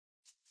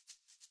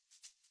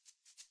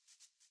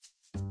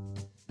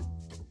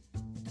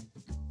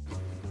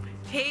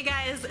Hey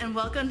guys, and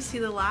welcome to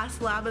the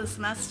last lab of the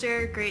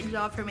semester. Great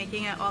job for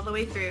making it all the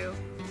way through.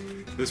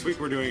 This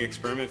week we're doing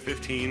experiment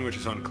 15, which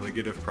is on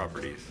colligative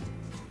properties.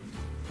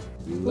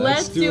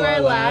 Let's do our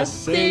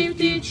last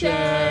safety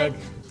check!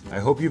 I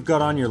hope you've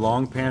got on your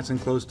long pants and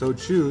closed-toed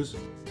shoes.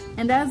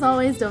 And as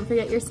always, don't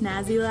forget your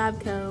snazzy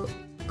lab coat.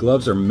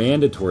 Gloves are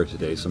mandatory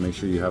today, so make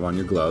sure you have on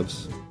your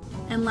gloves.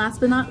 And last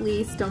but not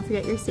least, don't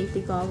forget your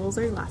safety goggles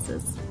or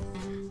glasses.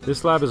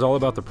 This lab is all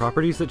about the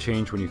properties that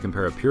change when you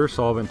compare a pure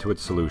solvent to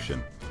its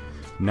solution.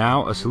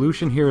 Now, a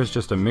solution here is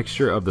just a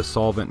mixture of the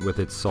solvent with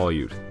its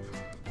solute.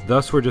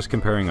 Thus, we're just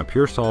comparing a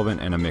pure solvent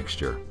and a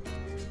mixture.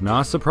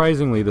 Not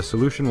surprisingly, the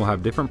solution will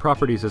have different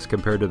properties as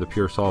compared to the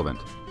pure solvent.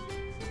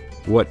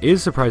 What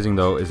is surprising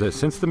though is that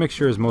since the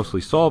mixture is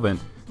mostly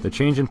solvent, the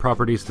change in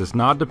properties does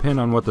not depend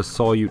on what the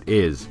solute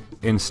is.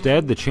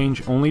 Instead, the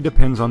change only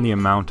depends on the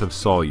amount of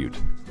solute.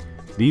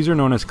 These are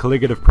known as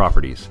colligative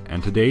properties,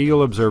 and today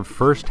you'll observe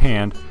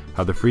firsthand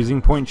how the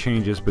freezing point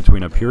changes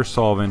between a pure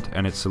solvent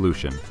and its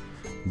solution.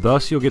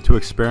 Thus, you'll get to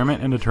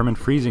experiment and determine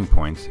freezing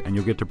points, and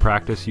you'll get to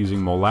practice using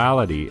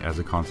molality as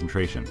a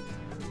concentration.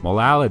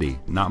 Molality,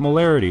 not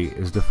molarity,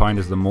 is defined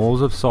as the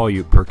moles of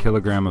solute per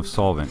kilogram of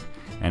solvent,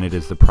 and it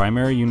is the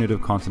primary unit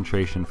of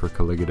concentration for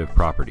colligative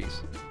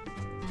properties.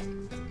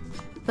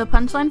 The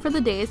punchline for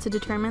the day is to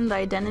determine the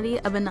identity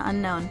of an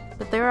unknown,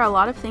 but there are a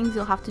lot of things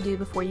you'll have to do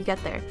before you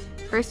get there.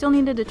 First, you'll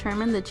need to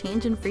determine the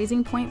change in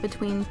freezing point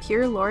between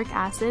pure lauric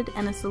acid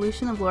and a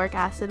solution of lauric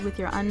acid with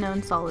your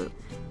unknown solute.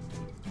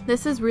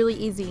 This is really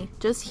easy.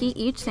 Just heat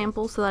each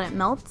sample so that it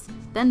melts,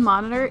 then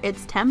monitor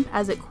its temp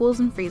as it cools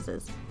and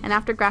freezes. And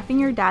after graphing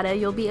your data,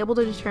 you'll be able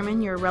to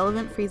determine your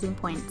relevant freezing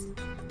points.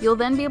 You'll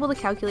then be able to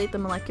calculate the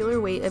molecular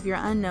weight of your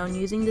unknown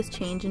using this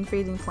change in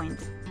freezing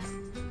points.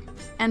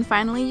 And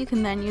finally, you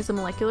can then use a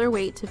molecular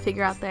weight to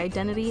figure out the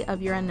identity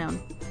of your unknown.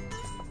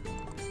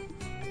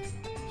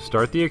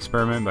 Start the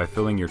experiment by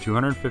filling your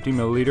 250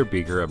 milliliter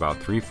beaker about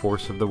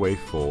 3/4 of the way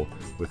full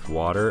with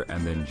water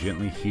and then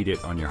gently heat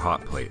it on your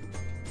hot plate.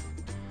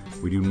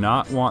 We do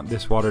not want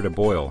this water to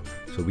boil,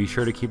 so be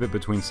sure to keep it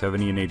between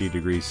 70 and 80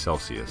 degrees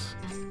Celsius.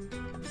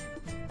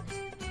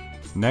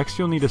 Next,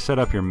 you'll need to set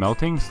up your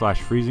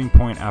melting/freezing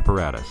point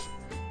apparatus.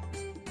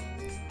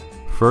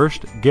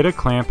 First, get a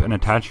clamp and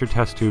attach your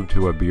test tube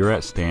to a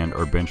burette stand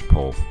or bench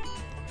pole.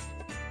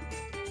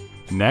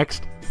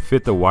 Next,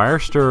 fit the wire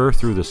stirrer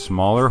through the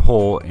smaller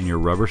hole in your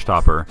rubber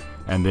stopper,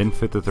 and then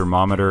fit the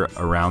thermometer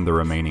around the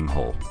remaining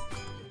hole.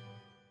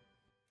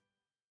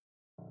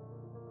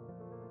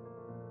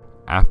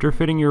 After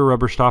fitting your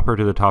rubber stopper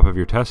to the top of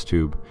your test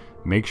tube,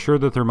 make sure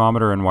the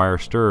thermometer and wire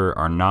stirrer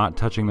are not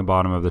touching the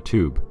bottom of the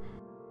tube.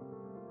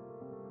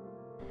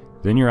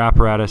 Then your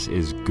apparatus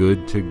is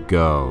good to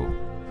go.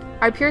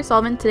 Our pure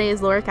solvent today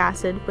is lauric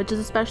acid, which is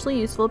especially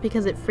useful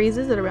because it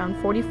freezes at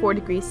around 44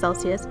 degrees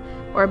Celsius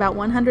or about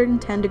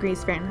 110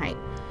 degrees Fahrenheit.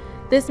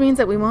 This means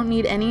that we won't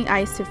need any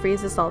ice to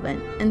freeze the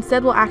solvent.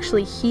 Instead, we'll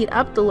actually heat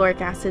up the lauric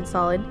acid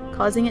solid,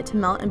 causing it to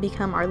melt and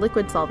become our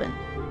liquid solvent.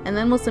 And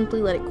then we'll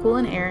simply let it cool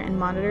in air and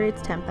monitor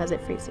its temp as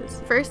it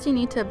freezes. First, you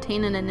need to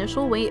obtain an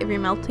initial weight of your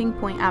melting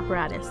point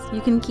apparatus. You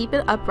can keep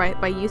it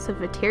upright by use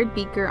of a tiered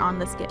beaker on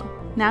the scale.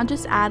 Now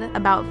just add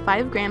about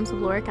 5 grams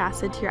of lauric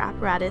acid to your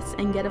apparatus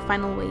and get a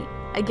final weight.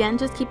 Again,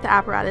 just keep the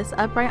apparatus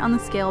upright on the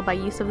scale by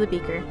use of the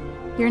beaker.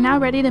 You're now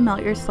ready to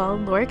melt your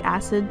solid lauric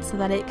acid so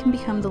that it can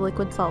become the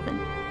liquid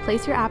solvent.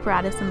 Place your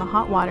apparatus in the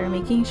hot water,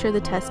 making sure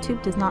the test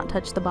tube does not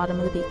touch the bottom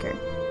of the beaker.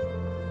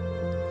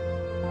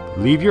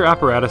 Leave your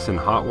apparatus in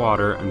hot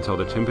water until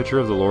the temperature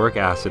of the lauric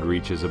acid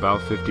reaches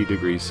about 50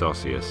 degrees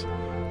Celsius.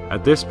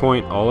 At this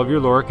point, all of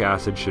your lauric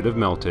acid should have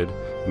melted,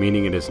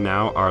 meaning it is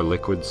now our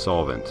liquid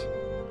solvent.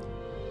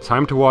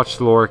 Time to watch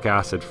the lauric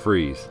acid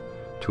freeze.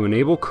 To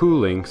enable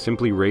cooling,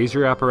 simply raise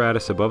your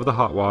apparatus above the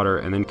hot water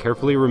and then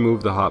carefully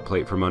remove the hot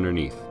plate from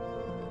underneath.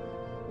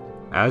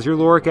 As your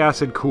lauric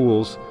acid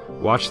cools,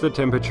 watch the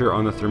temperature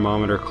on the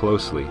thermometer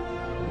closely.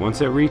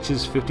 Once it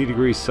reaches 50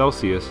 degrees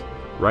Celsius,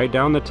 write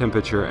down the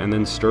temperature and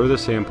then stir the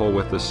sample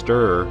with the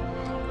stirrer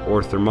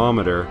or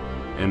thermometer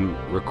and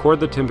record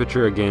the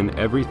temperature again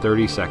every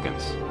 30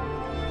 seconds.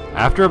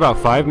 After about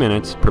 5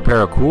 minutes,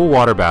 prepare a cool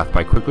water bath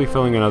by quickly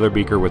filling another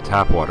beaker with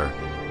tap water.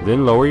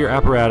 Then lower your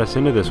apparatus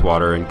into this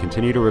water and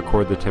continue to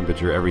record the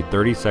temperature every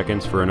 30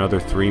 seconds for another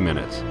 3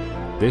 minutes.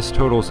 This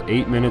totals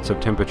 8 minutes of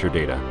temperature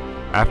data.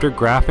 After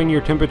graphing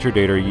your temperature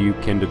data, you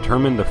can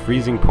determine the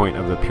freezing point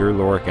of the pure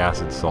lauric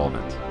acid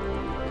solvent.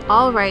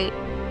 Alright,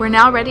 we're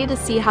now ready to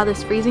see how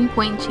this freezing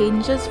point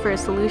changes for a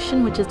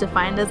solution which is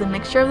defined as a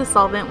mixture of the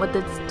solvent with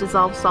its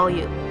dissolved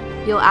solute.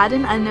 You'll add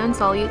an unknown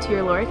solute to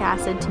your lauric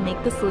acid to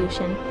make the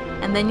solution,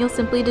 and then you'll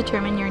simply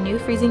determine your new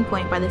freezing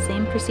point by the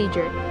same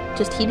procedure.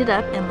 Just heat it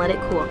up and let it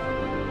cool.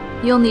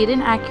 You'll need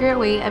an accurate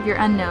weight of your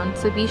unknown,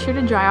 so be sure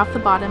to dry off the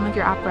bottom of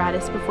your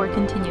apparatus before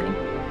continuing.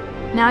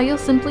 Now you'll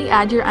simply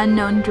add your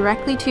unknown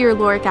directly to your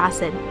lauric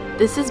acid.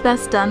 This is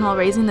best done while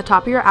raising the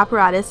top of your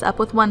apparatus up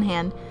with one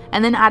hand,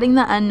 and then adding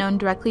the unknown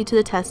directly to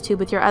the test tube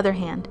with your other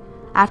hand.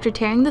 After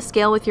tearing the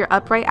scale with your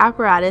upright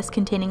apparatus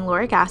containing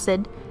lauric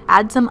acid,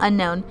 add some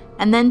unknown,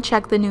 and then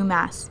check the new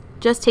mass.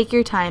 Just take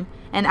your time,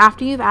 and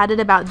after you've added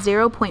about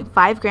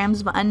 0.5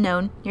 grams of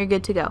unknown, you're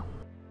good to go.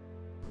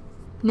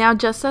 Now,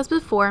 just as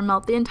before,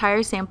 melt the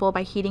entire sample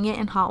by heating it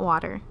in hot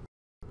water.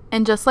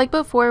 And just like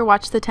before,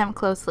 watch the temp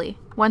closely.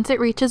 Once it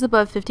reaches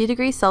above 50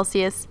 degrees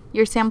Celsius,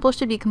 your sample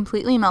should be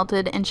completely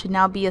melted and should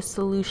now be a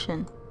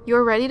solution.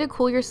 You're ready to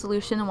cool your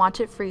solution and watch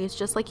it freeze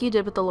just like you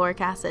did with the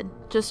lauric acid.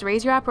 Just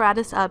raise your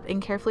apparatus up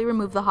and carefully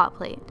remove the hot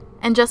plate.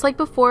 And just like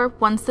before,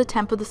 once the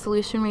temp of the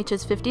solution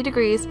reaches 50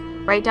 degrees,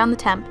 write down the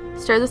temp,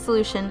 stir the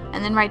solution,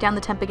 and then write down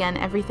the temp again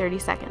every 30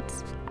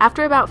 seconds.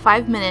 After about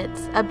 5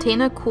 minutes,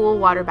 obtain a cool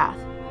water bath.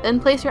 Then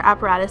place your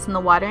apparatus in the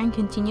water and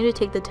continue to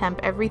take the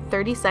temp every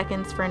 30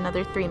 seconds for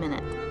another 3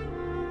 minutes.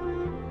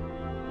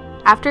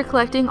 After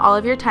collecting all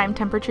of your time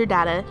temperature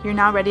data, you're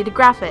now ready to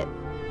graph it.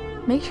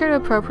 Make sure to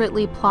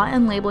appropriately plot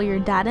and label your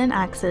data and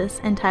axis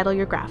and title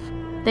your graph.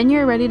 Then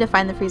you're ready to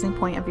find the freezing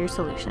point of your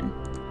solution.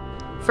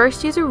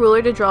 First, use a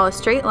ruler to draw a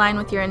straight line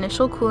with your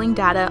initial cooling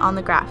data on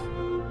the graph.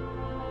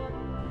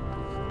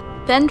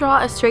 Then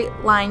draw a straight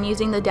line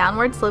using the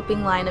downward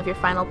sloping line of your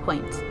final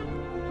points.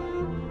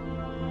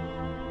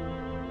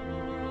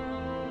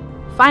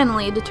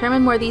 Finally,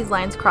 determine where these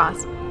lines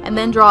cross, and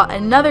then draw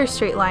another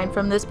straight line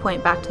from this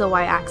point back to the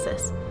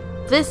y-axis.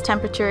 This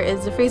temperature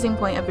is the freezing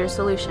point of your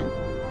solution.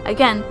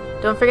 Again,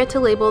 don't forget to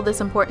label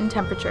this important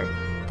temperature.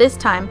 This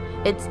time,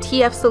 it's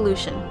TF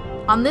solution.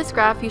 On this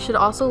graph, you should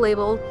also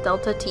label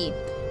delta T,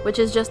 which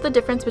is just the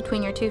difference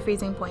between your two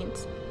freezing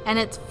points. And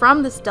it's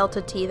from this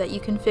delta T that you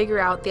can figure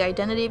out the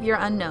identity of your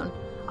unknown.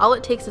 All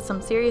it takes is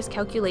some serious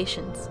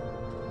calculations.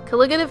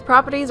 Colligative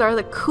properties are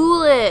the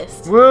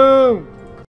coolest! Woo!